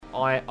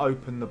I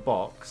open the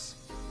box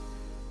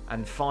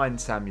and find,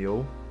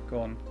 Samuel, Go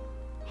on.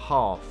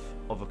 half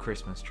of a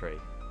Christmas tree.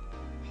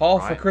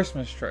 Half Right. a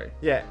Christmas tree.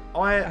 Yeah,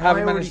 I How have you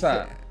already managed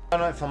that? I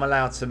don't know if I'm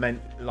allowed to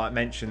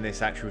mention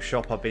this actual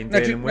shop I've been No,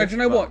 dealing with. do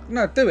you know what?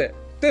 No, do it.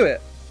 Do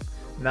it.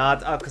 No,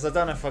 because I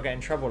don't know if I'll get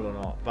in trouble or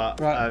not. But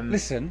Right,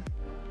 listen.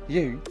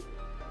 You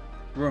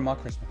ruin my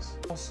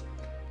Christmas.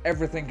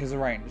 Everything is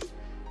arranged.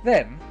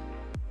 Then,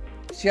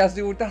 she has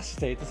the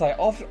audacity to say,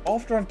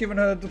 after I've given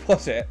her a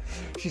deposit,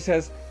 she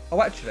says,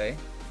 oh, actually,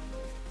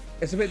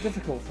 it's a bit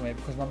difficult for me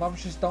because my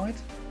mum's just died.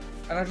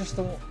 And I just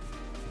thought,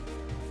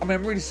 I mean,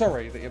 I'm really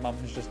sorry that your mum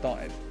has just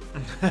died.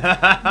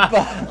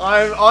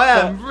 I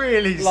am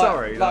really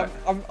sorry.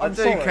 I'm I do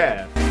sorry.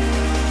 care.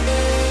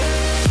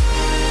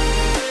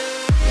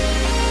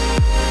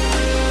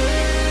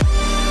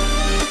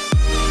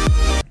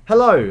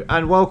 Hello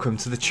and welcome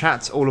to the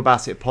Chat All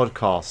About It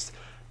podcast.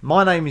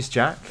 My name is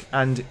Jack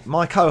and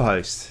my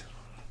co-host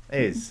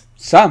is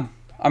Sam,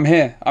 I'm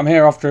here. I'm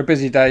here after a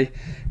busy day.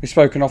 We've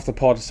spoken off the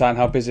pod saying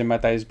how busy my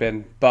day's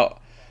been, but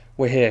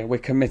we're here. We're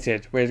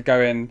committed. We're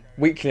going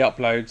weekly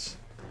uploads.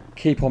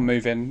 Keep on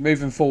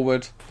moving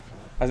forward,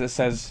 as it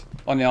says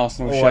on the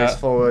Arsenal always shirt.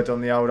 forward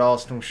on the old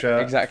Arsenal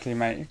shirt. Exactly,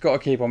 mate. You've got to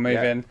keep on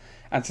moving.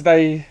 And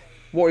today,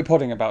 what are we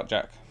podding about,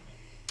 Jack?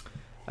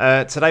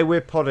 Today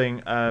we're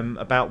podding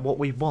about what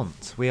we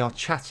want. We are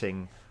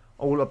chatting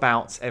all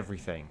about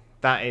everything.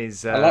 That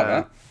is I like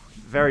that.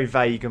 Very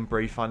vague and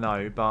brief, I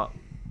know, but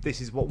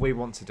this is what we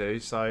want to do.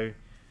 So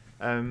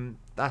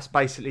that's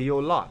basically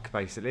your luck,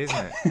 basically,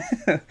 isn't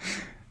it?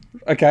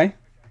 Okay,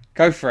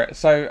 go for it.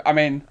 So, I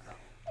mean,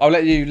 I'll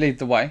let you lead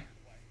the way.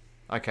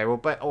 Okay,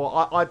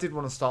 well, I did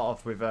want to start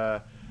off with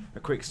a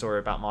quick story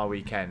about my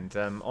weekend.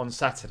 On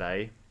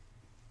Saturday,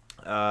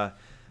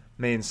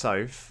 me and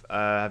Soph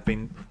have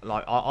been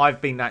I've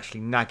been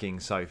actually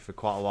nagging Soph for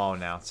quite a while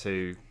now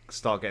to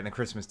start getting the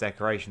Christmas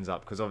decorations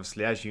up because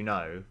obviously, as you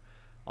know,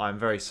 I'm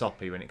very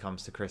soppy when it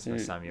comes to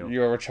Christmas, Samuel.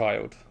 You're a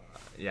child.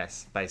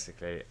 Yes,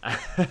 basically.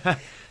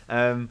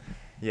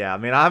 Yeah, I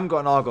mean, I haven't got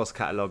an Argos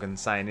catalogue and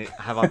saying,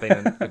 have I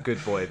been a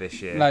good boy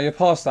this year? No, you're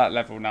past that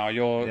level now.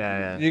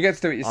 You get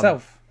to do it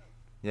yourself.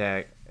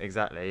 Yeah,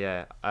 exactly,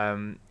 yeah.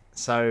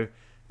 So,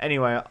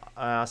 anyway,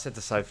 I said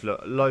to Soph,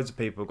 look, loads of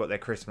people have got their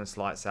Christmas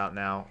lights out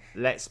now.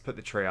 Let's put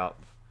the tree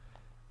up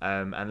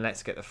and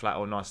let's get the flat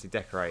all nicely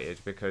decorated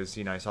because,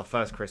 you know, it's our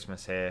first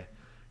Christmas here.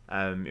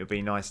 It'll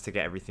be nice to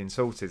get everything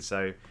sorted.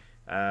 So,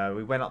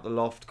 we went up the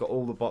loft, got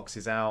all the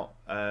boxes out.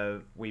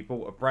 We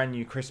bought a brand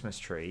new Christmas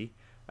tree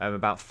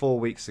about 4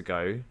 weeks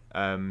ago.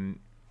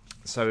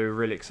 So we were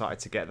really excited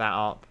to get that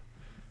up.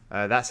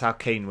 That's how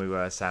keen we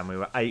were, Sam. We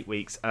were 8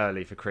 weeks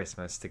early for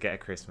Christmas to get a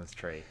Christmas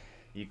tree.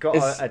 You got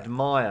to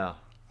admire.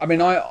 I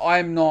mean,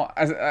 I'm not,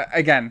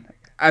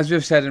 as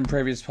we've said in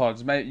previous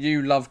pods, mate,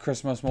 you love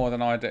Christmas more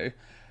than I do.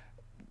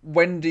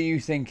 When do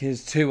you think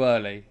is too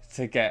early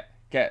to get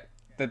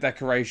the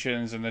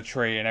decorations and the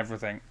tree and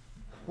everything?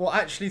 Well,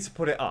 actually, to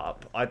put it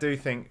up, I do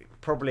think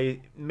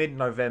probably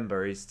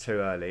mid-November is too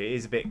early. It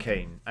is a bit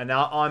keen. And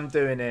now I'm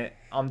doing it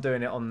on the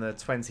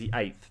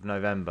 28th of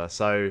November.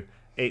 So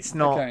it's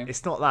not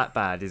that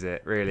bad, is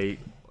it, really?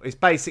 It's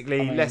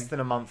basically less than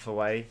a month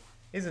away,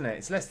 isn't it?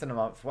 It's less than a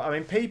month away. I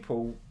mean,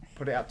 people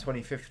put it up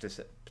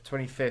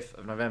 25th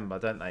of November,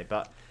 don't they?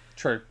 But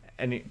True.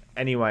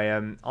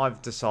 Anyway,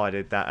 I've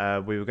decided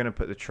that we were going to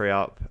put the tree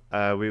up.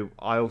 We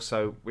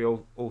also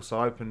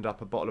opened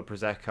up a bottle of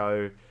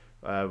Prosecco.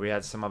 We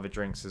had some other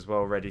drinks as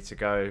well ready to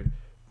go.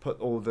 Put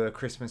all the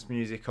Christmas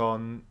music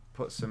on.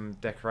 Put some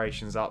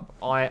decorations up.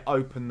 I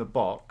open the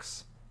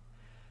box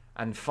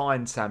and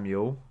find,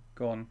 Samuel,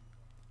 Go on.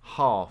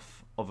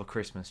 half of a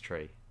Christmas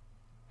tree.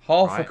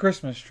 Half a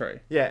Christmas tree?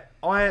 Yeah,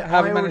 How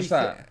have you managed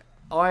that?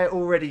 I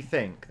already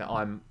think that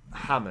I'm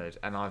hammered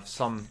and I've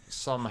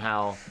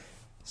somehow,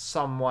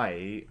 some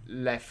way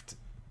left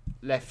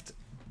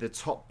the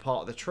top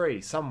part of the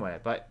tree somewhere,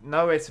 but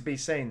nowhere to be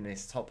seen.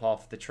 This top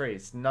half of the tree,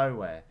 it's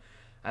nowhere,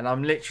 and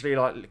I'm literally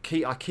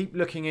I keep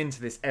looking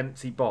into this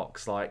empty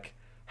box. Like,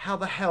 how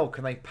the hell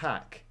can they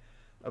pack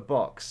a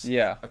box,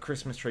 a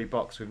Christmas tree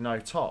box with no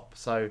top?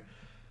 So,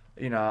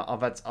 you know,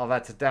 I've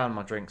had to down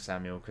my drink,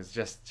 Samuel, because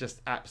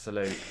just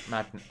absolute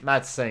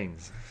mad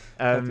scenes.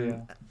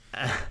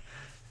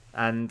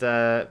 And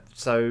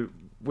so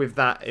with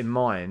that in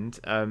mind,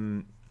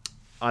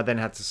 I then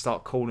had to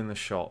start calling the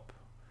shop.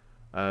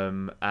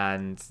 And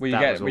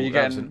that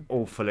was an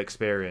awful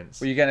experience.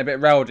 Were you getting a bit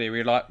rowdy? Were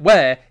you like,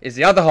 where is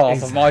the other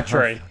half of my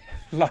tree?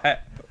 Like,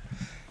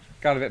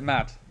 got a bit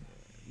mad.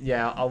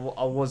 Yeah, I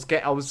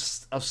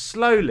was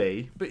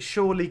slowly but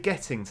surely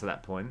getting to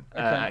that point,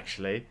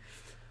 actually.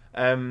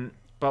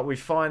 But we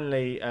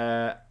finally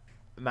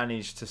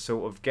managed to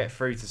sort of get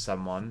through to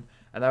someone,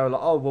 and they were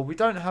like, oh, well, we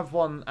don't have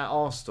one at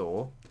our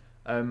store.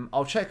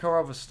 I'll check our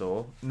other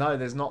store. No,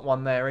 there's not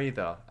one there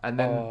either. And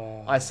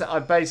then I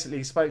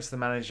basically spoke to the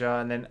manager,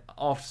 and then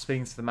after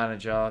speaking to the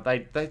manager,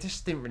 they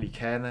just didn't really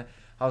care. And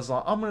I was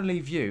like, I'm going to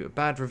leave you a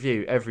bad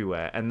review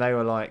everywhere. And they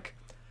were like,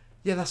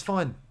 Yeah, that's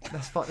fine.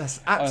 That's fine.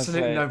 That's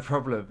absolutely Honestly, no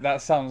problem.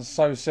 that sounds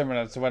so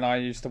similar to when I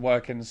used to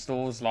work in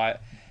stores.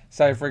 Like,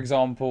 say for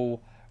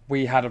example,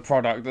 we had a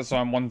product that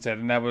someone wanted,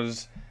 and there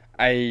was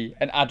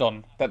an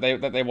add-on that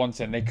they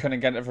wanted. And they couldn't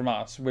get it from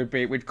us.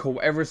 We'd call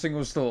every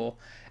single store,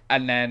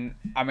 and then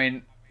I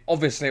mean,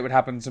 obviously it would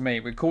happen to me.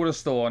 We'd call the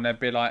store, and they'd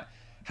be like,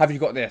 "Have you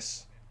got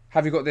this?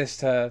 Have you got this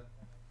to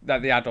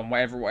that the add-on,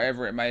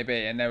 whatever it may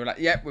be?" And they were like,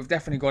 "Yep, we've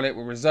definitely got it.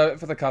 We'll reserve it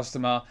for the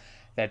customer.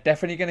 They're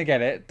definitely going to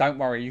get it. Don't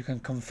worry. You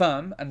can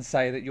confirm and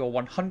say that you're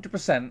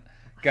 100%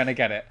 going to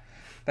get it."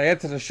 They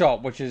head to the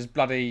shop, which is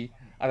bloody,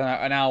 I don't know,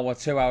 an hour,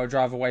 2 hour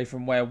drive away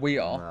from where we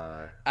are.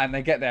 No. And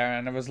they get there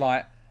and it was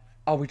like,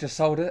 "Oh, we just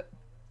sold it?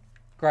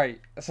 Great."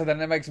 So then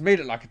it makes me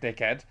look like a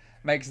dickhead,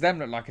 makes them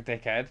look like a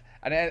dickhead.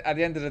 And at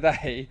the end of the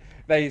day,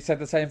 they said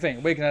the same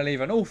thing. "We're going to leave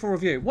an awful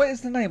review." What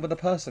is the name of the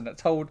person that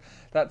told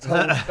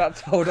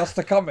us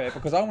to come here?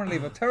 Because I want to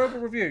leave a terrible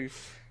review.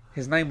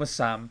 His name was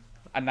Sam.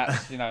 And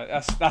that's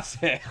that's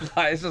it.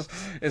 Like,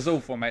 it's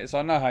awful, mate. So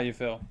I know how you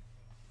feel.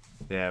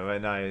 Yeah, well,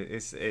 no,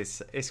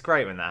 it's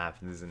great when that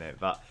happens, isn't it?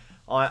 But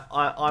I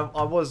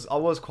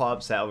was quite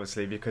upset,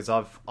 obviously, because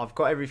I've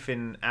got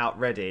everything out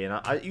ready, and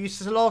it's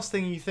the last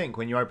thing you think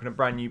when you open a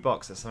brand new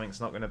box that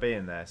something's not going to be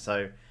in there.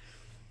 So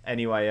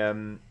anyway,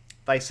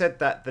 they said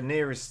that the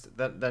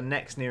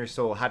next nearest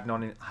store had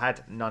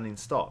none in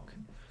stock.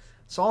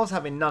 So I was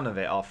having none of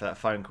it after that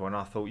phone call, and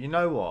I thought, you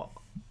know what?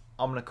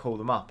 I'm going to call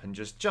them up and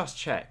just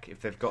check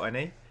if they've got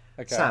any.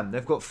 Okay. Sam,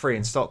 they've got 3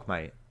 in stock,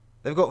 mate.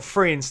 They've got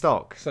 3 in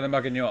stock. So they're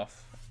mugging you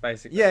off,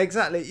 basically. Yeah,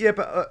 exactly. Yeah,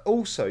 but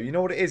also, you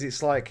know what it is?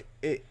 It's like,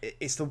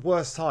 it's the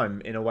worst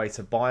time, in a way,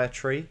 to buy a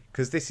tree.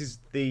 Because this is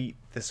the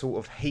sort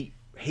of heat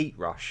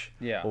rush,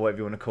 Yeah. or whatever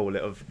you want to call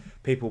it, of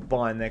people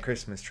buying their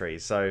Christmas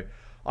trees. So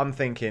I'm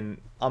thinking,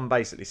 I'm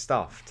basically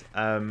stuffed.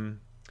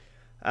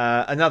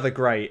 Another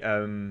great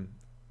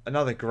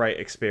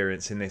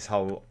experience in this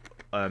whole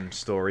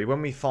story,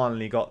 when we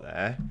finally got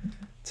there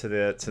to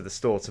the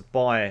store to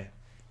buy,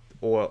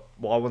 or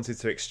what I wanted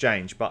to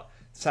exchange, but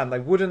Sam, they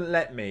wouldn't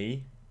let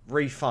me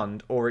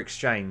refund or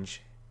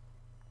exchange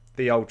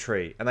the old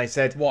tree, and they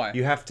said, "Why?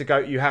 You have to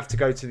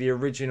go to the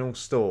original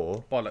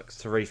store Bollocks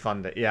to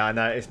refund it." Yeah, I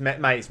know, it's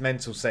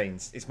mental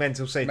scenes. It's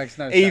mental scenes. Makes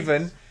no sense.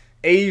 sense.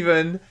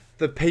 Even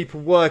the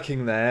people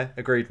working there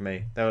agreed with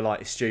me. They were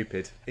like, "It's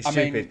stupid. It's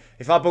stupid. mean,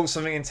 if I bought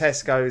something in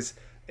Tesco's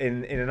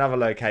in another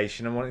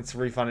location and wanted to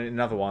refund it in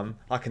another one,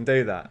 I can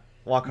do that.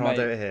 Why can't I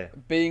do it here?"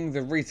 Being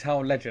the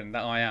retail legend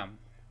that I am,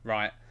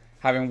 right,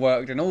 having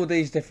worked in all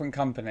these different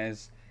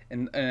companies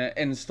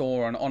in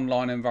store and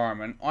online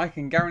environment, I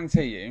can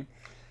guarantee you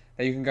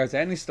that you can go to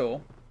any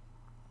store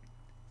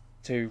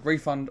to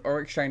refund or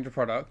exchange a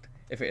product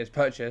if it is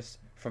purchased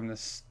from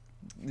this,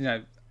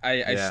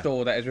 a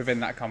store that is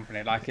within that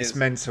company. Like, it's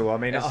mental. I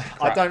mean,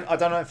 I don't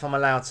know if I'm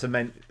allowed to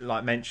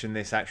mention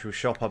this actual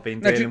shop I've been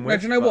dealing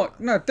with. Do you know what?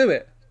 No, do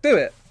it. Do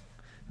it.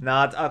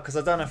 No, because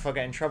I don't know if I'll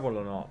get in trouble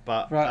or not.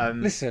 But right,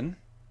 listen,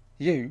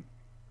 you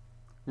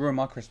ruined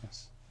my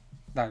Christmas.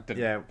 No,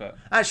 didn't. Yeah, but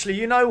actually,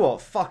 you know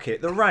what? Fuck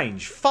it. The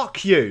range.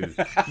 Fuck you.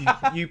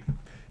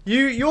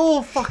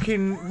 You're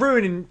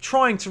fucking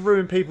trying to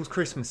ruin people's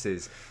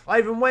Christmases. I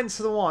even went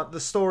to the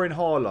store in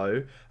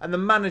Harlow, and the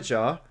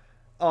manager.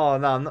 Oh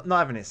no, I'm not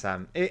having it,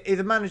 Sam.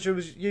 The manager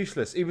was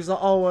useless. He was like,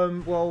 "Oh,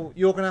 well,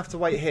 you're gonna have to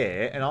wait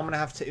here, and I'm gonna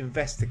have to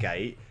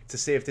investigate to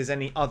see if there's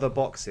any other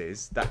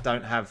boxes that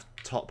don't have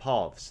top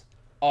halves."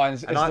 Oh,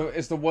 and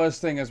it's the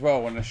worst thing as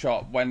well in a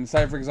shop when,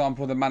 say, for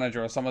example, the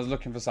manager or someone's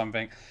looking for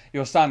something,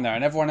 you're standing there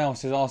and everyone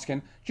else is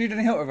asking, "Do you need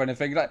any help with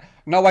anything?" You're like,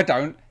 "No, I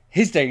don't.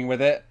 He's dealing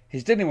with it.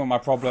 He's dealing with my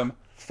problem.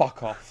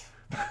 Fuck off."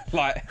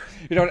 Like,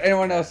 you don't want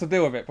anyone else to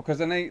deal with it, because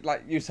then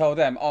you tell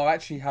them, "Oh, I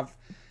actually have,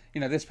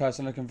 this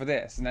person looking for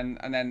this," and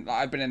then like,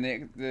 I've been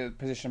in the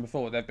position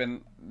before.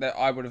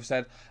 I would have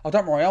said, "Oh,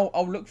 don't worry,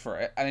 I'll look for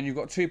it," and then you've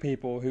got 2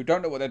 people who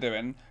don't know what they're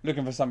doing,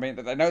 looking for something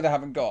that they know they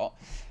haven't got.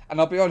 And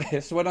I'll be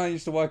honest, when I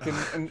used to work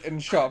in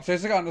shops, so I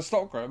used to go in the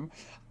stockroom,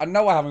 I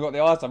know I haven't got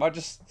the item. I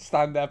just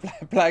stand there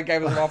playing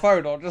games on my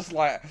phone, or just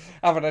like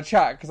having a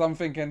chat, because I'm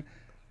thinking,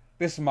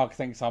 this mug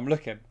thinks I'm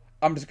looking.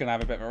 I'm just gonna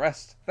have a bit of a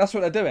rest. That's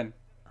what they're doing.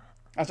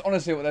 That's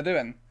honestly what they're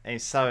doing.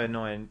 It's so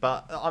annoying,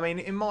 but I mean,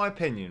 in my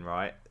opinion,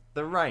 right,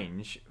 the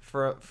range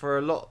for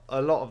a lot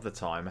of the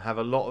time have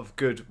a lot of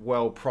good,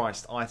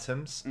 well-priced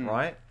items,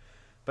 right?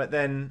 But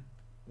then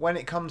when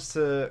it comes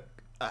to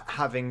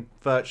having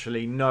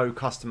virtually no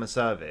customer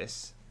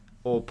service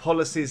or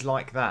policies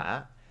like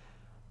that,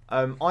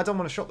 I don't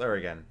want to shop there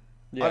again.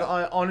 Yeah.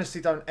 I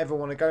honestly don't ever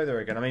want to go there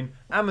again. I mean,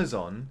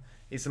 Amazon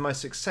is the most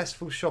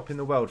successful shop in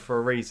the world for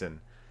a reason,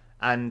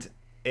 and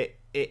it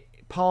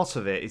part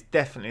of it is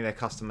definitely their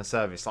customer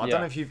service. Like, I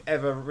don't know if you've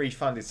ever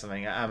refunded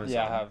something at Amazon.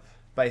 Yeah, I have.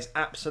 But it's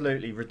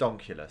absolutely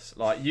redonkulous.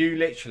 Like, you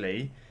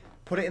literally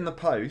put it in the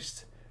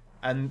post,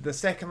 and the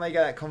second they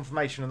get that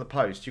confirmation on the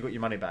post, you got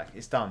your money back.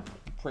 It's done.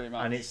 Pretty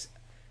much.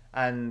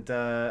 I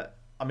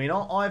mean,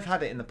 I've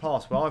had it in the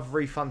past where I've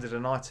refunded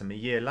an item a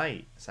year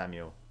late,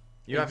 Samuel.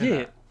 You haven't?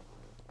 That?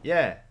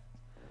 Yeah.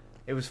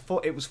 It was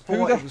Who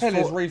the hell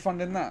is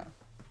refunding that?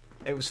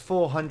 It was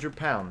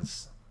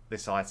 £400.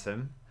 this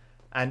item,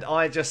 and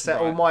I just said,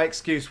 Right. all my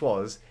excuse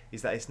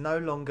is that it's no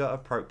longer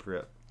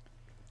appropriate,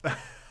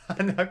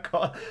 and I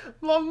got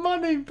my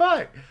money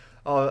back.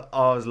 I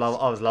was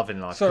loving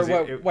life. So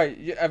 'cause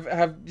wait,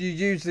 have you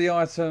used the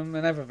item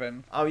and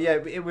everything? Oh yeah,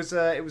 it was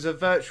a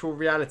virtual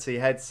reality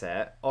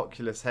headset,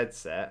 Oculus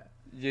headset,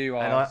 You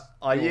are. and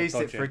I you're used it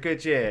dodgy. for a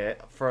good year,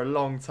 for a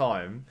long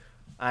time,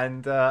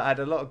 and I had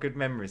a lot of good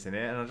memories in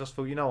it. And I just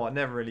thought, you know what, I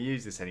never really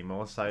use this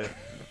anymore, so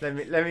let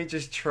me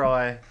just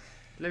try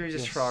a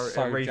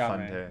refund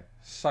jammy. here.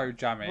 So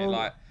jammy. Well-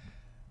 Like,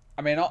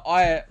 I mean,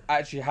 I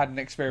actually had an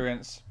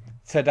experience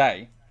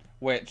today,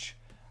 which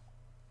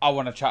I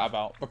want to chat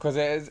about because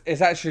it's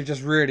actually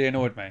just really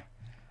annoyed me.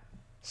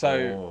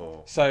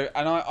 Oh.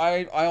 And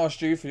I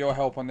asked you for your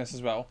help on this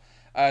as well.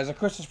 As a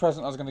Christmas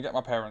present, I was going to get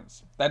my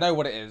parents. They know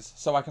what it is,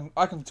 so I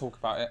can talk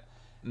about it.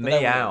 They know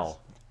what it Meow. is.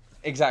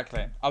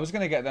 Exactly. I was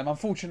going to get them.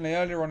 Unfortunately,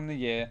 earlier on in the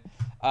year,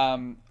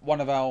 one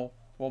of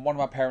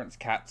our parents'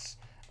 cats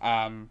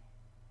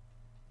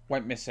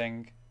went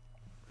missing,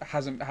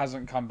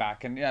 hasn't come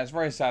back, and yeah, it's a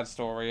very sad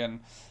story. And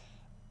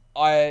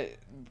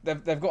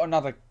they've got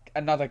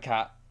another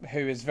cat who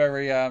is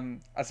very I'd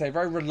say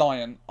very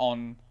reliant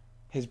on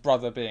his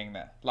brother being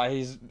there. Like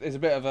he's a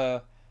bit of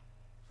a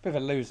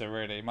loser,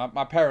 really.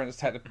 My parents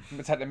take the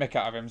mick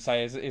out of him,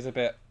 say he's a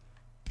bit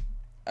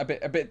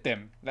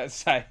dim, let's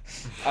say.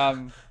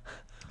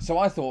 So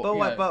I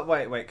thought, But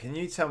wait, can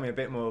you tell me a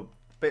bit more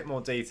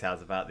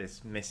details about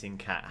this missing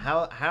cat?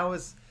 How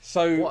was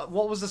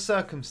what was the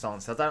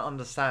circumstance? I don't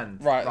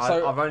understand. Right,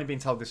 so- I've only been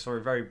told this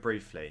story very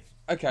briefly.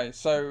 okay,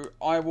 so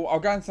I'll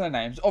go into the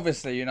names.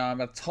 Obviously,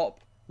 I'm a top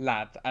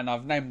lad, and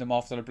I've named them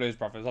after the Blues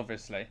Brothers,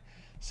 obviously.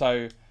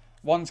 So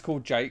one's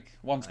called Jake,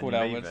 one's called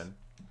And Elwood, even-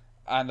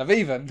 and I've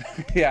even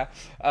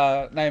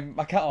named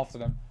my cat after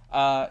them.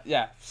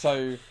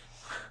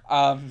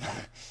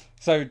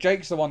 So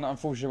Jake's the one that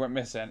unfortunately went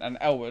missing, and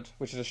Elwood,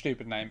 which is a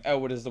stupid name,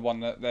 Elwood is the one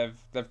that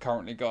they've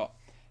currently got.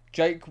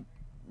 Jake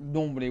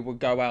normally would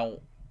go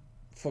out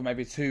for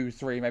maybe 2,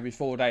 3, maybe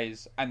 4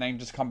 days, and then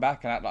just come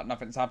back and act like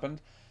nothing's happened.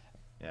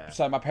 Yeah.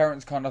 So my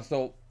parents kind of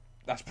thought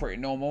that's pretty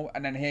normal,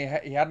 and then he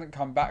hadn't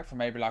come back for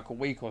maybe like a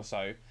week or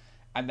so,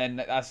 and then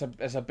that's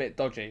a bit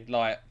dodgy.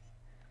 Like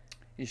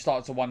you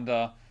start to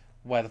wonder,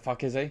 where the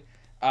fuck is he?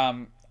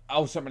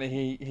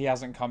 Ultimately he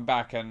hasn't come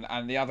back,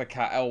 and the other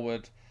cat,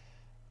 Elwood,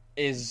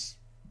 he's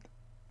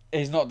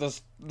not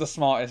the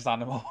smartest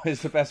animal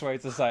is the best way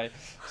to say.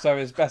 So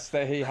it's best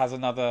that he has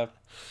another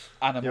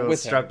animal You're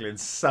with him. struggling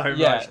so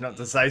Yeah. much not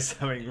to say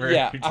something rude.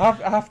 Yeah, I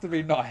have to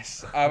be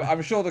nice.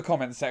 I'm sure the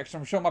comment section,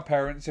 I'm sure my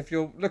parents, if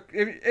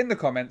in the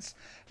comments,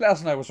 let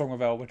us know what's wrong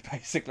with Elwood,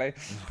 basically.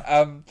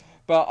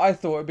 But I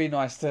thought it'd be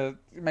nice to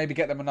maybe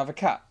get them another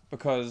cat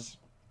because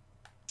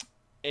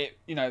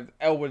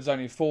Elwood's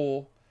only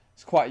 4,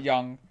 it's quite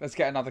young. Let's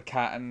get another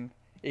cat and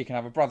he can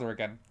have a brother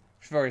again.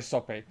 It's very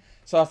soppy.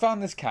 So I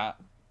found this cat,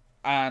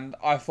 and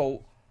I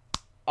thought,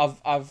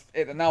 I've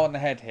hit the nail on the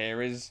head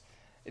here. Is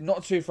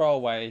not too far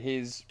away.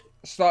 He's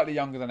slightly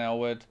younger than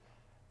Elwood.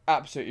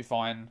 Absolutely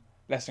fine.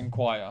 Let's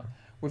inquire.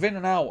 Within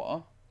an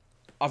hour,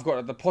 I've got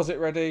a deposit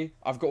ready.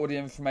 I've got all the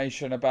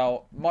information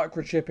about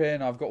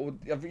microchipping. I've got all,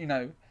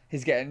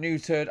 he's getting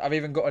neutered. I've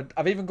even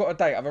got a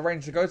date. I've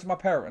arranged to go to my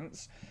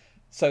parents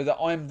so that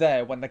I'm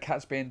there when the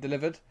cat's being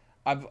delivered.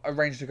 I've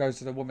arranged to go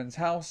to the woman's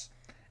house.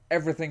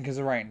 Everything is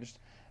arranged.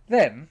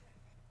 Then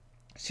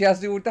she has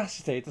the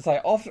audacity to say,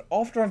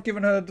 after I've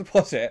given her a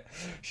deposit,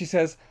 she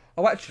says,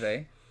 "Oh,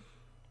 actually,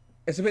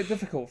 it's a bit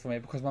difficult for me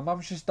because my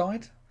mum's just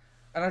died."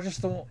 And I just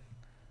thought,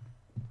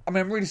 I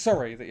mean, I'm really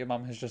sorry that your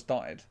mum has just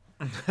died.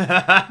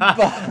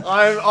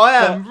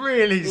 I am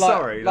really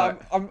sorry.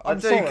 I'm I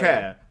do sorry.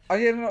 care.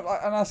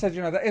 And I said,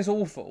 that is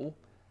awful,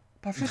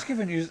 but I've just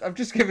given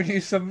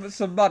you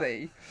some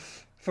money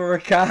for a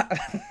cat,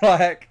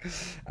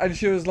 and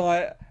she was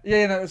like,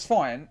 yeah, it's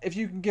fine if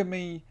you can give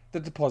me the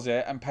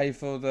deposit and pay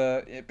for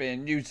it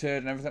being neutered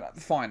and everything.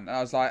 Fine. And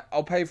I was like,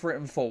 I'll pay for it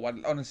in full. I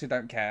honestly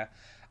don't care.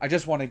 I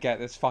just want to get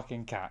this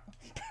fucking cat,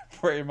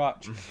 pretty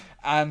much.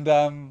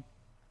 And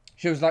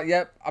she was like,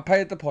 yep, I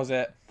paid the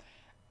deposit.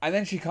 And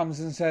then she comes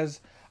and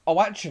says,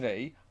 oh,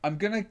 actually, I'm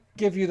gonna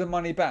give you the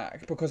money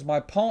back because my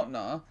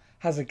partner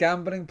has a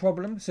gambling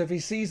problem. So if he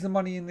sees the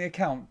money in the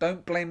account,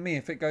 don't blame me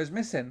if it goes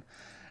missing.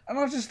 And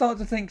I just started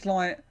to think,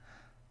 like,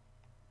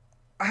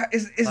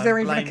 is there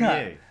even a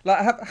cat? You.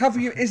 Like, have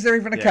you? Is there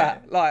even a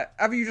cat? Like,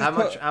 have you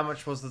just How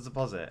much was the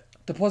deposit?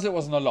 Deposit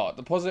wasn't a lot.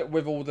 Deposit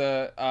with all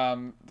the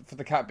for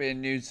the cat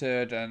being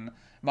neutered and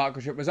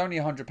microchip was only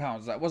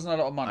 £100. That wasn't a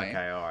lot of money.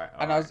 Okay, all right.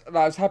 And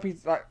I was happy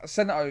to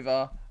send it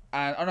over.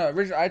 And I know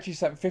originally I actually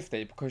sent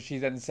 50 because she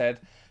then said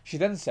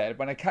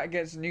when a cat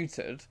gets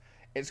neutered,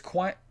 it's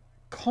quite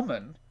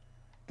common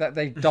that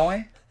they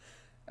die.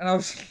 And I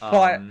was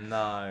and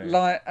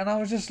I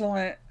was just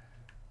like,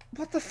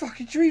 what the fuck?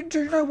 Do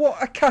you know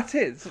what a cat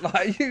is?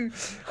 Like,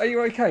 are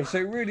you okay? So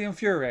it really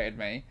infuriated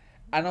me.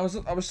 And I was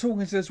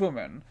talking to this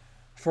woman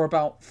for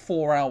about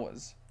 4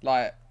 hours.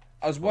 Like,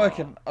 I was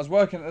working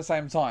at the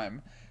same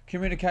time,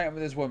 communicating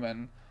with this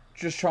woman,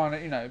 just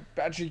trying to,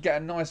 actually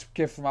get a nice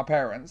gift for my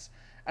parents.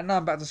 and now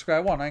I'm back to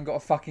square one. I ain't got a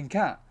fucking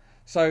cat.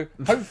 So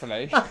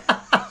hopefully, so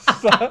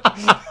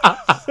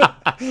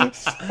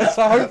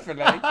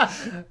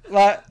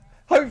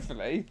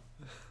hopefully,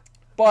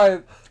 by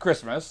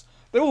Christmas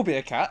there will be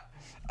a cat.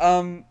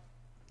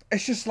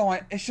 It's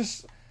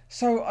just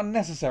so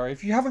unnecessary.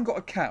 If you haven't got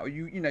a cat, or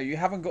you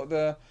haven't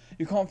got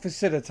you can't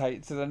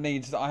facilitate to the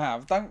needs that I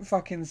have. Don't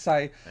fucking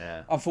say,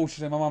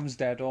 unfortunately my mum's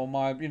dead, or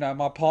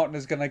my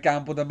partner's gonna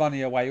gamble the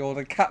money away, or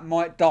the cat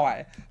might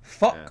die.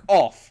 Fuck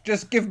off.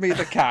 Just give me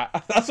the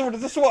cat. That's what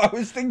I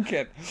was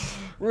thinking.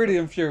 Really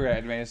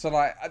infuriated me. So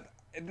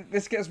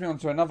this gets me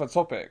onto another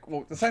topic.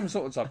 Well, the same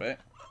sort of topic.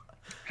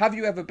 Have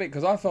you ever been?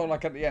 Because I felt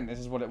like at the end this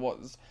is what it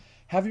was.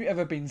 Have you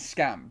ever been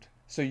scammed?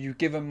 So you've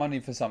given money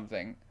for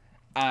something,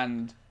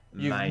 and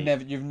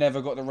you've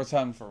never got the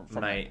return from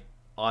mate,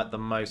 it. The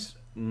most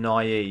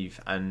naive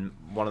and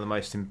one of the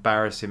most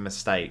embarrassing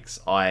mistakes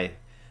I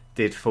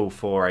did fall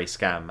for a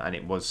scam, and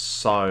it was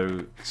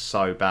so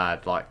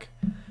bad. Like,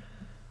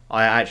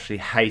 I actually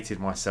hated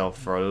myself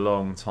for a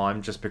long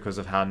time just because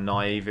of how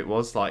naive it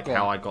was, like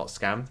how I got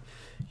scammed.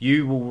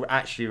 You will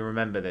actually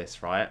remember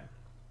this, right?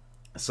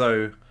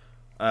 So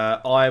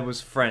I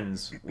was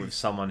friends with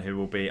someone who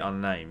will be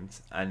unnamed,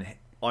 and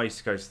I used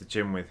to go to the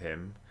gym with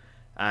him.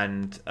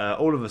 And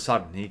all of a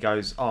sudden he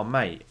goes, "Oh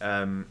mate,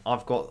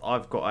 I've got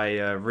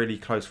a really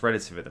close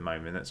relative at the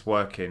moment that's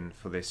working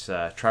for this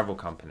travel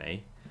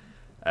company.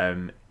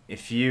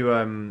 If you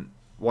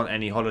want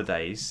any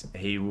holidays,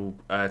 he will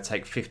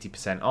take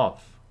 50%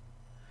 off."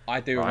 I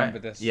do remember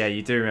this. Yeah,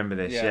 you do remember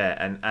this. Yeah,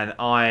 and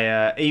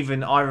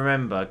I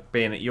remember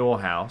being at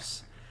your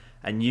house,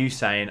 and you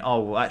saying,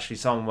 "Oh well, actually,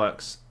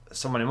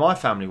 someone in my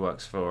family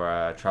works for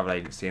a travel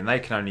agency, and they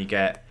can only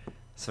get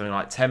something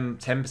like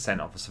 10%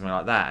 off or something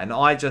like that." And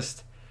I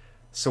just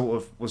sort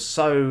of was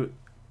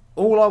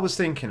all I was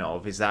thinking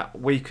of is that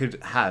we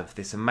could have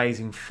this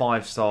amazing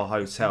 5-star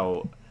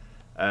hotel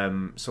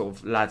sort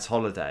of lads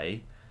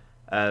holiday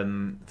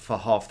for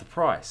half the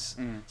price.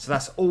 So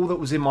that's all that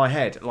was in my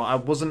head. Like, I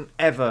wasn't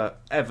ever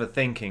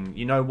thinking,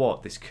 you know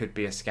what, this could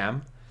be a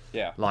scam.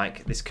 Yeah.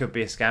 Like, this could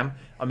be a scam.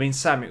 I mean,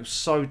 Sam, it was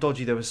so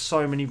dodgy. There were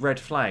so many red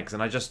flags,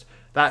 and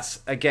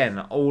that's again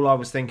all I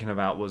was thinking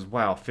about was,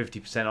 wow,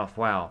 50% off,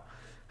 wow.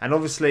 And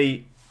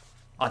obviously,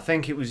 I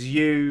think it was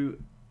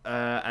you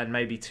and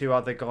maybe 2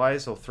 other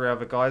guys or 3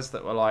 other guys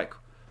that were like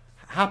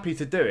happy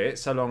to do it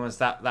so long as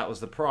that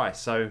was the price.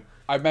 So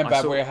I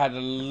remember we had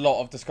a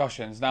lot of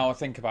discussions. Now I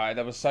think about it,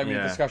 there were so many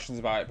discussions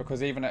about it,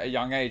 because even at a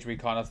young age we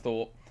kind of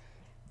thought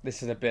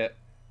this is a bit,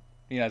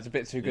 it's a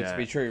bit too good to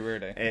be true,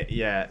 really.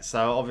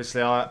 So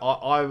obviously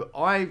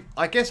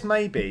I guess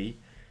maybe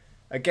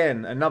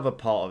again another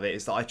part of it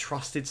is that I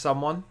trusted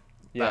someone.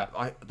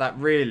 That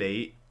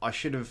really I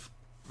should have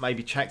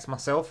maybe checked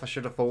myself. I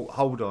should have thought,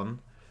 hold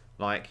on,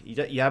 like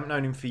you haven't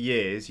known him for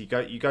years. You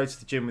go to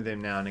the gym with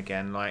him now and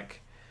again.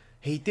 Like,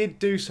 he did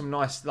do some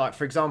nice, like,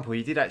 for example,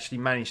 he did actually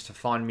manage to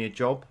find me a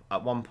job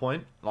at one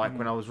point. Like,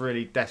 when I was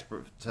really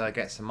desperate to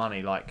get some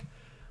money, like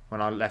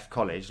when I left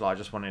college, like I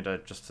just wanted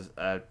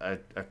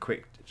a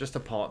quick, just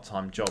a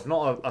part-time job,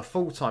 not a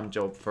full-time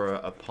job for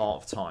a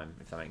part-time,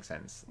 if that makes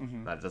sense.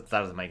 That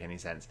doesn't make any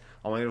sense.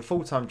 I wanted a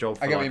full-time job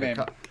for like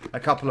a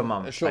couple of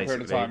months, a short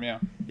period of time,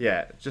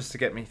 yeah, just to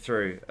get me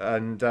through.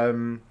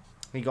 And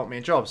he got me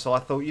a job, so I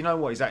thought, you know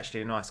what, he's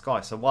actually a nice guy,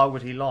 so why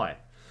would he lie?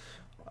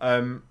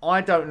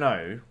 I don't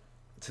know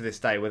to this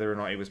day whether or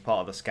not he was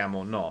part of the scam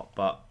or not,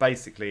 but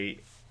basically,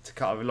 to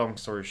cut a long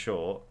story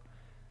short,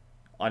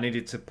 I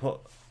needed to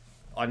put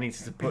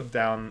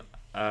down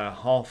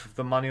half of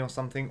the money or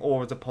something,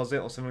 or a deposit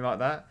or something like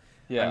that.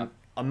 Yeah. And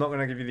I'm not going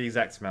to give you the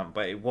exact amount,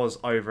 but it was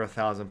over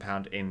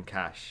 £1,000 in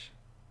cash.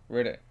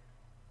 Really?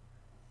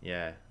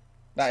 Yeah.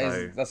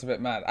 That's a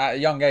bit mad. At a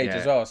young age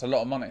as well, it's a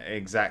lot of money.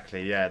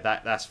 Exactly, yeah.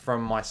 That's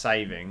from my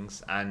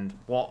savings, and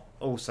what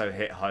also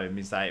hit home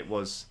is that it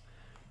was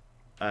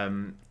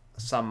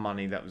some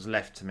money that was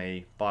left to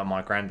me by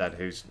my granddad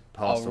who's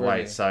passed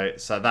away. So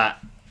that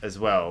as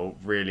well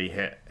really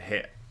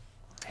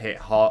hit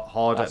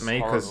hard at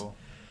me,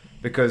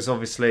 because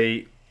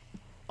obviously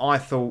I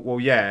thought, well,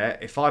 yeah,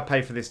 if I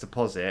pay for this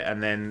deposit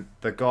and then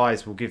the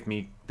guys they'll give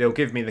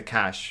me the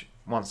cash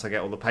once I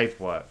get all the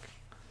paperwork,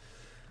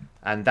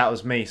 and that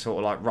was me sort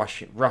of like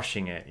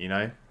rushing it,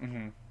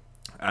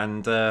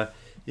 and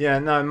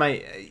no,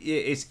 mate,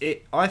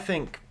 I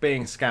think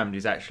being scammed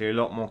is actually a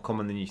lot more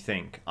common than you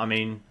think. I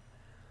mean,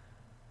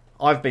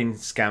 I've been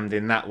scammed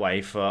in that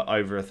way for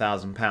over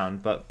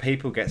 £1,000, but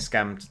people get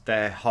scammed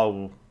their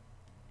whole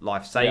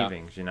life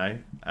savings,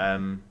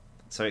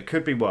 so it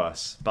could be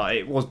worse, but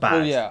it was bad.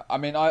 Well, yeah, I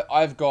mean,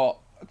 I've got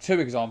 2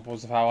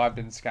 examples of how I've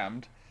been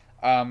scammed.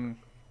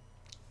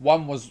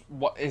 One was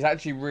what is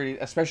actually really,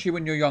 especially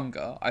when you're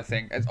younger, I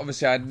think. It's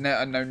obviously, I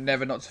know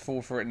never not to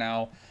fall for it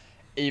now,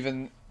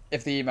 even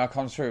if the email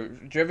comes through.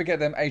 Do you ever get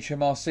them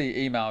HMRC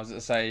emails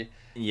that say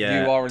you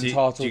are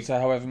entitled to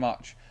however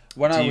much?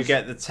 Do you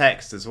get the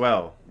text as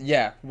well?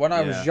 Yeah, when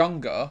I was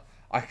younger,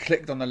 I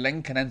clicked on the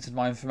link and entered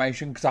my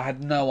information because I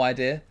had no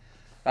idea.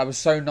 I was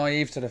so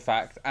naive to the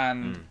fact,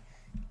 and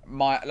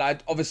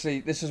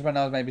obviously this was when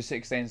I was maybe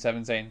 16,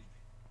 17.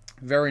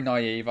 Very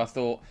naive. I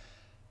thought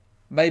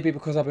maybe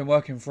because I've been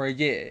working for a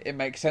year, it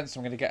makes sense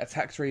I'm going to get a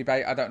tax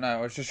rebate. I don't know.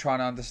 I was just trying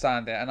to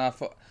understand it, and I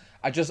thought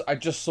I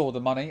just saw the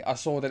money. I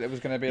saw that it was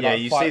going to be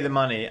you see the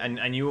money,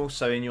 and you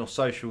also in your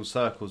social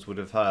circles would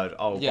have heard,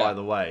 by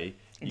the way,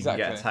 you can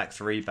get a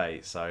tax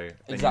rebate. So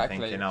then you're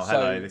thinking, oh,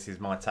 hello, this is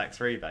my tax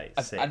rebate.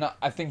 And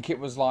I think it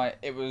was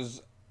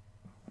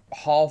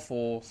half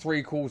or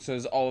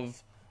 3/4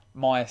 of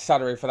my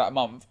salary for that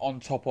month on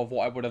top of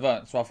what I would have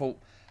earned. So I thought,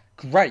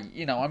 great,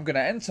 I'm going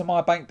to enter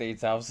my bank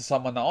details to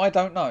someone that I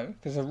don't know,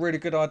 because it's a really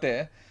good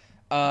idea,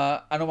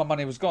 and all my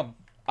money was gone.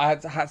 I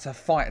had to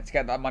fight to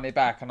get that money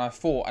back, and I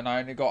fought, and I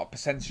only got a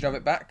percentage of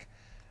it back,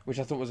 which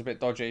I thought was a bit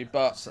dodgy.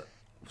 But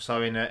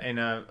so in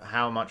a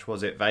how much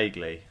was it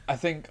vaguely? I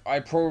think I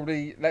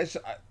probably I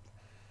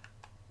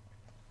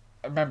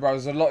remember I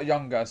was a lot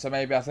younger, so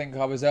maybe I think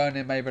I was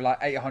earning maybe like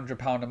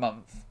 £800 a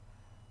month,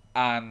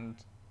 and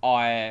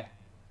I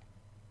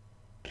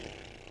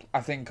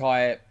think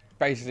I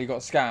basically got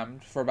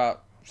scammed for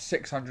about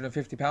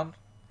 £650.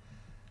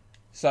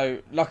 So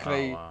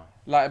luckily,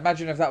 like,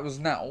 imagine if that was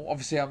now.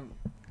 Obviously,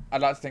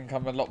 I'd like to think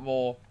I'm a lot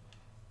more,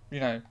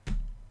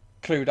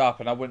 clued up,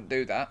 and I wouldn't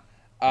do that.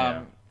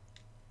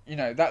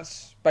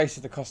 That's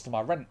basically the cost of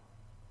my rent.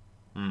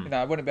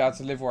 I wouldn't be able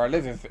to live where I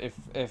live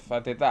if I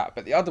did that.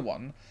 But the other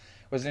one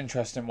was an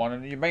interesting one,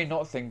 and you may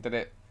not think that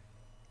it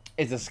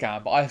is a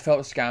scam, but I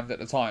felt scammed at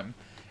the time.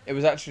 It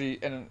was actually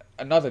in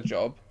another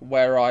job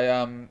where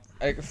I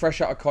fresh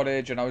out of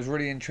college, and I was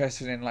really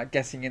interested in like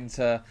getting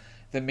into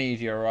the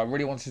media, or I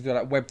really wanted to do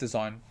like web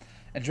design.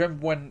 And do you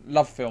remember when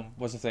Love Film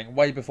was a thing,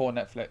 way before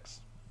Netflix?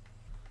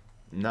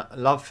 No,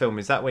 Love Film,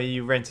 is that where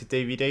you rented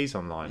DVDs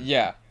online?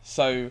 Yeah.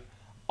 So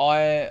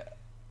I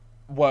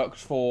worked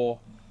for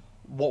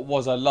what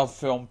was a Love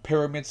Film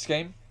pyramid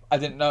scheme. I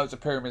didn't know it was a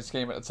pyramid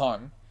scheme at the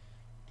time.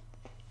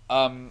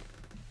 And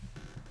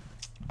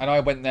I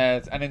went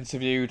there and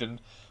interviewed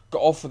and got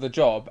offered the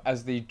job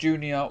as the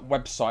junior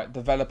website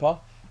developer,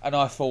 and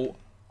I thought,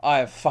 I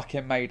have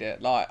fucking made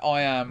it. Like,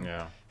 I am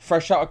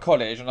fresh out of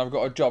college and I've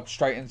got a job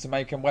straight into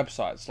making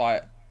websites.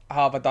 Like,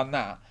 how have I done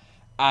that?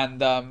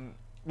 And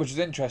which is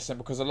interesting,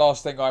 because the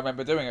last thing I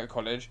remember doing at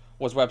college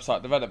was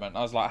website development.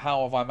 I was like,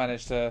 how have I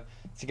managed to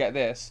get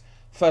this?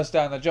 First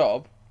day on the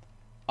job,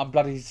 I'm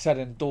bloody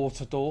selling door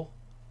to door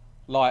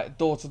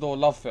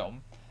Love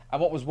Film.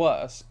 And what was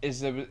worse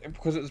is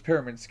because it was a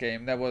pyramid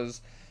scheme, there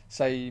was,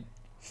 say,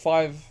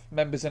 5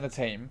 members in a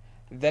team,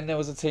 then there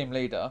was a team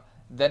leader,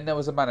 then there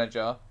was a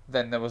manager,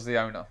 then there was the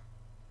owner.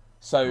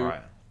 So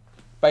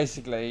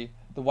basically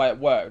the way it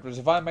worked was,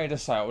 if I made a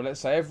sale,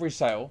 let's say every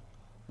sale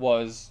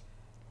was,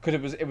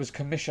 because it was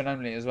commission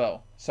only as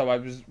well, so I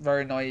was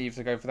very naive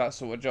to go for that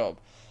sort of job,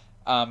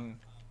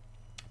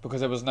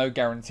 because there was no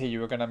guarantee you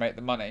were going to make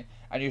the money,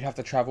 and you'd have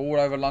to travel all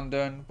over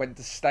London, went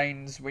to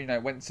Staines,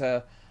 went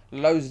to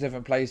loads of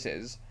different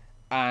places,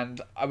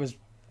 and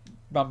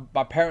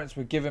my parents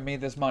were giving me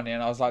this money,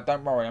 and I was like,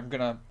 don't worry, I'm going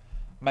to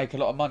make a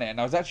lot of money.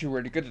 And I was actually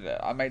really good at it.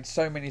 I made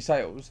so many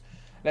sales.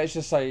 Let's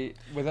just say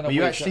within a week...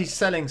 Were you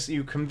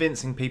actually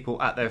convincing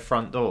people at their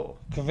front door?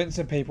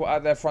 Convincing people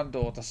at their front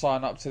door to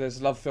sign up to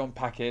this Love Film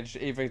package,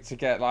 either to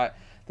get like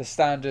the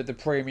standard, the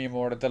premium,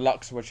 or the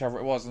deluxe, whichever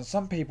it was. And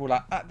some people,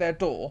 like, at their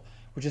door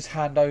would just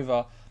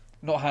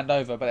not hand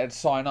over, but they'd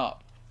sign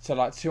up to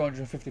like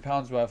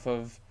 £250 worth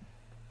of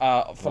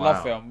for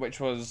Love Film, which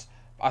was,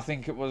 I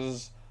think it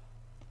was,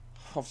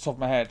 off the top of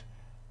my head,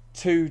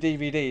 2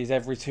 DVDs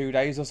every 2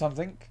 days or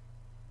something.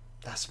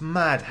 That's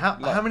mad.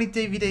 How many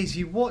DVDs are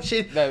you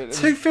watching? No,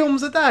 2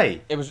 films a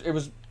day. It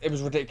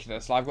was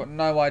ridiculous. Like, I've got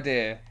no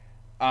idea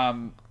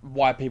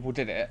why people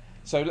did it.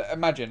 So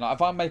imagine, like,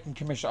 if I'm making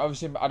commission,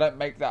 obviously I don't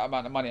make that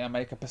amount of money. I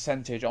make a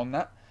percentage on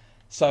that.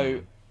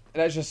 So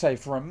let's just say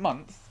for a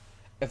month,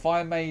 if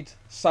I made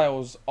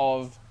sales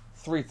of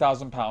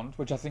 £3,000,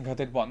 which I think I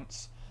did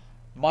once,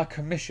 my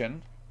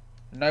commission,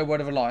 no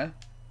word of a lie,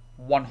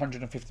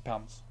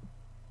 £150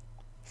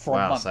 for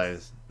a month. So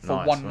for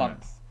nice, 1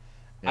 month.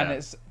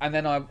 Yeah. And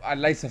then I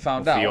later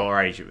found out. For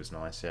your age, it was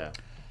nice, yeah.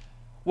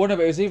 Well, no,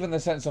 but it was even the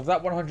sense of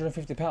that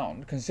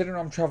 £150, considering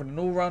I'm travelling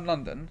all around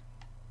London,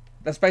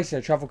 that's basically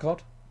a travel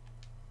card.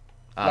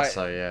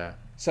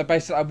 So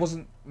basically, I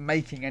wasn't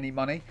making any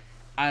money,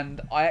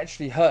 and I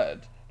actually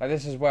heard, like,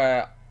 this is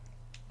where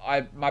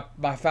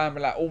my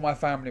family, like, all my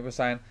family was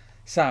saying,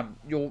 Sam,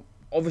 you're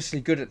obviously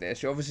good at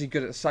this, you're obviously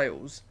good at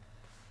sales,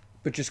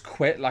 but just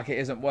quit, like, it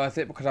isn't worth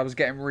it, because I was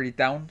getting really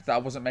down that I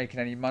wasn't making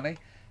any money,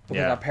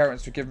 because my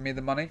parents were giving me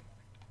the money.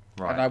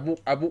 Right. And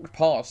I walked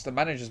past the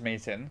managers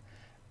meeting,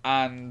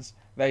 and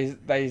they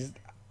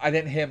I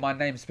didn't hear my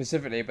name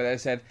specifically, but they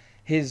said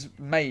he's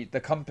made the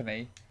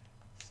company,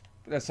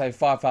 let's say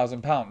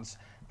 £5,000,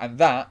 and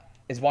that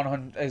is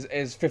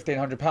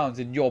 £1,500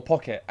 in your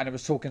pocket. And it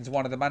was talking to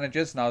one of the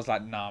managers, and I was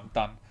like, nah, I'm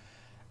done.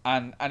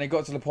 And it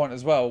got to the point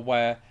as well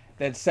where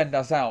they'd send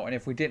us out, and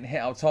if we didn't hit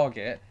our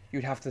target,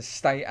 you'd have to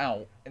stay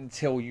out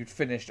until you'd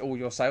finished all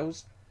your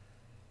sales.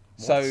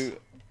 What?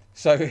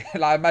 So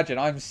like, imagine,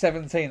 I'm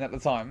 17 at the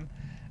time.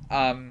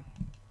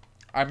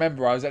 I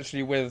remember I was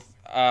actually with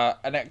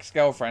an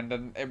ex-girlfriend,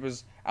 and it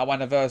was our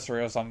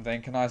anniversary or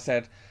something, and I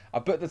said, I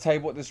booked the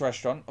table at this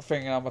restaurant,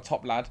 thinking I'm a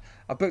top lad.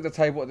 I booked the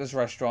table at this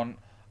restaurant.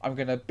 I'm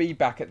going to be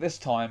back at this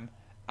time,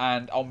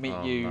 and I'll meet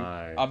Oh, you.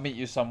 no. I'll meet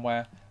you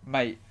somewhere.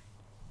 Mate,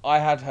 I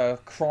had her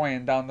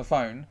crying down the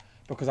phone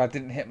because I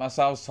didn't hit my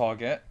sales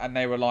target, and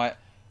they were like,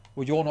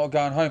 well, you're not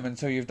going home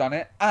until you've done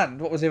it. And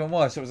what was even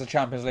worse, it was a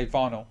Champions League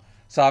final.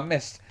 So I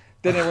missed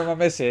dinner with my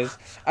missus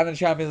and the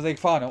Champions League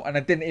final, and I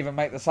didn't even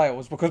make the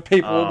sales because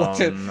people were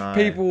watching. No.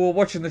 People were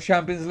watching the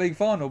Champions League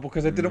final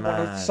because they didn't want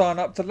to Mad. sign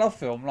up to Love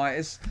Film. Like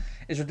it's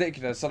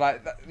ridiculous. So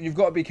like you've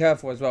got to be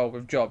careful as well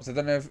with jobs. I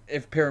don't know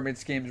if pyramid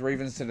schemes are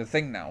even still a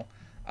thing now.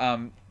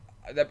 I'm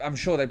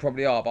sure they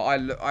probably are, but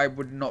I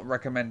would not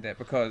recommend it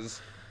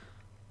because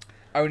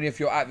only if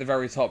you're at the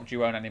very top do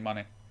you earn any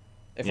money.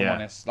 If I'm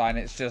honest, like, and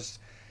it's just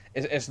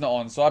it's not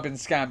on. So I've been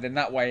scammed in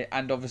that way,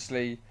 and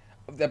obviously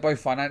they're both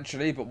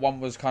financially, but one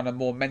was kind of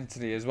more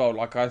mentally as well.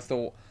 Like I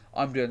thought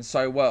I'm doing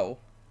so well,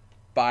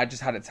 but I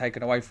just had it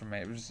taken away from me.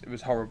 It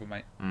was horrible,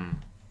 mate.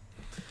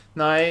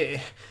 No,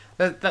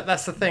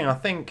 that's the thing. I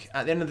think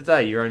at the end of the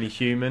day, you're only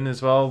human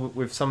as well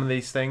with some of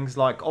these things.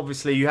 Like,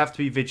 obviously, you have to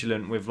be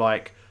vigilant with,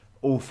 like,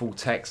 awful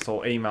text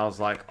or emails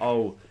like,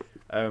 oh,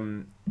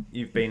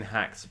 you've been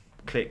hacked,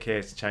 click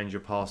here to change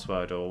your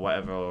password or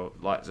whatever, or,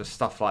 like, just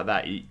stuff like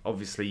that.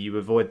 Obviously, you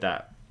avoid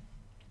that.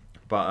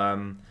 But,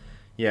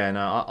 yeah, no,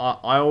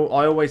 I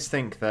always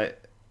think that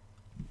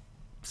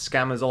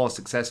scammers are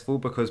successful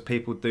because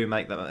people do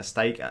make that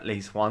mistake at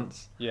least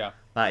once. Yeah,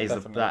 That is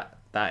definitely.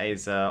 that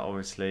is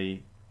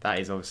obviously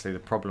the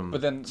problem.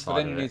 But then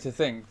you need to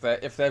think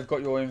that if they've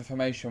got your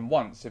information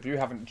once, if you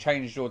haven't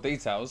changed your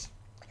details,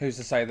 who's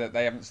to say that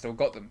they haven't still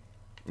got them?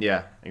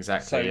 Yeah,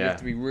 exactly. So you yeah. have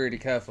to be really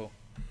careful.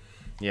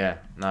 Yeah,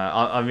 no,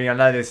 I mean, I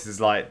know this is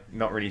like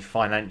not really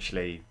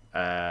financially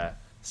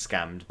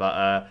scammed,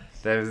 but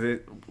there was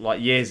like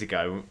years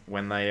ago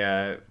when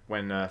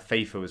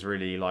FIFA was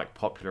really like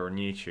popular on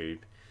YouTube.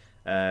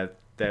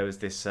 There was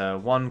this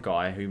one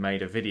guy who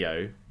made a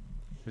video.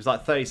 It was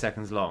like 30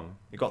 seconds long.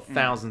 It got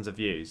thousands of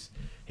views.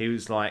 He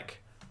was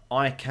like,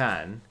 I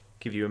can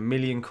give you 1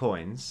 million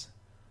coins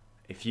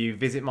if you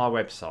visit my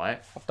website.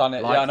 I've done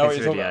it. Like yeah, I know what this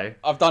you're talking video.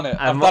 about. I've done it.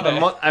 And I've done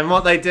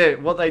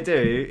it. what they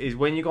do is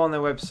when you go on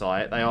their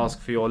website, they ask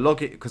for your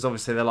login, because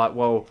obviously they're like,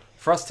 well,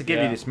 for us to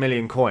give you this 1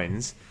 million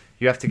coins,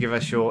 you have to give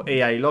us your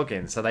EA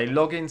login. So they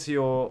log into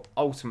your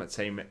Ultimate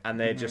Team and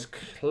they just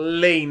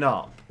clean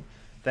up.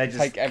 They just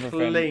Take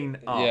everything. clean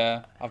up.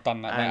 Yeah, I've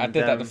done that, mate. I And,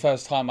 did that the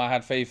first time I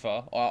had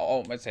FIFA or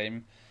Ultimate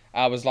Team.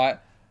 I was like,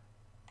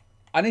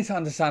 I need to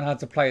understand how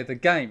to play the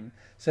game.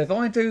 So if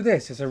I do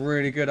this, it's a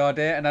really good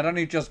idea. And I'd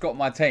only just got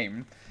my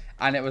team,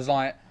 and it was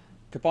like,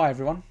 goodbye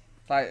everyone.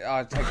 Like,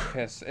 I take a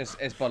piss. It's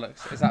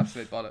bollocks. It's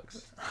absolute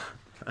bollocks.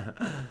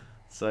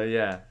 So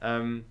yeah,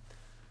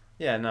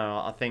 no,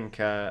 I think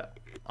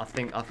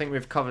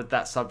we've covered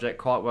that subject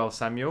quite well,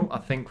 Samuel. I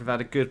think we've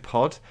had a good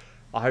pod.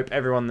 I hope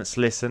everyone that's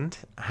listened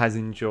has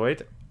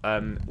enjoyed,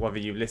 whether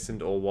you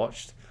listened or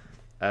watched.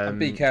 And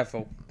be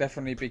careful.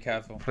 Definitely be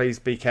careful. Please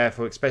be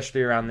careful,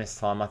 especially around this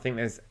time. I think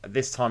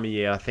this time of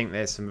year, I think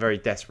there's some very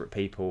desperate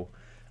people,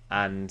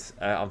 and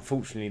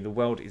unfortunately, the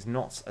world is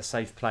not a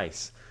safe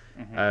place.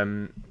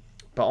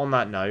 But on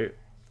that note,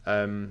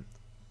 I'm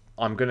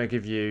going to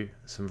give you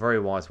some very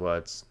wise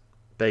words.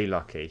 Be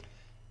lucky.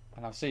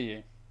 And I'll see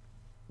you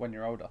when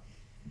you're older.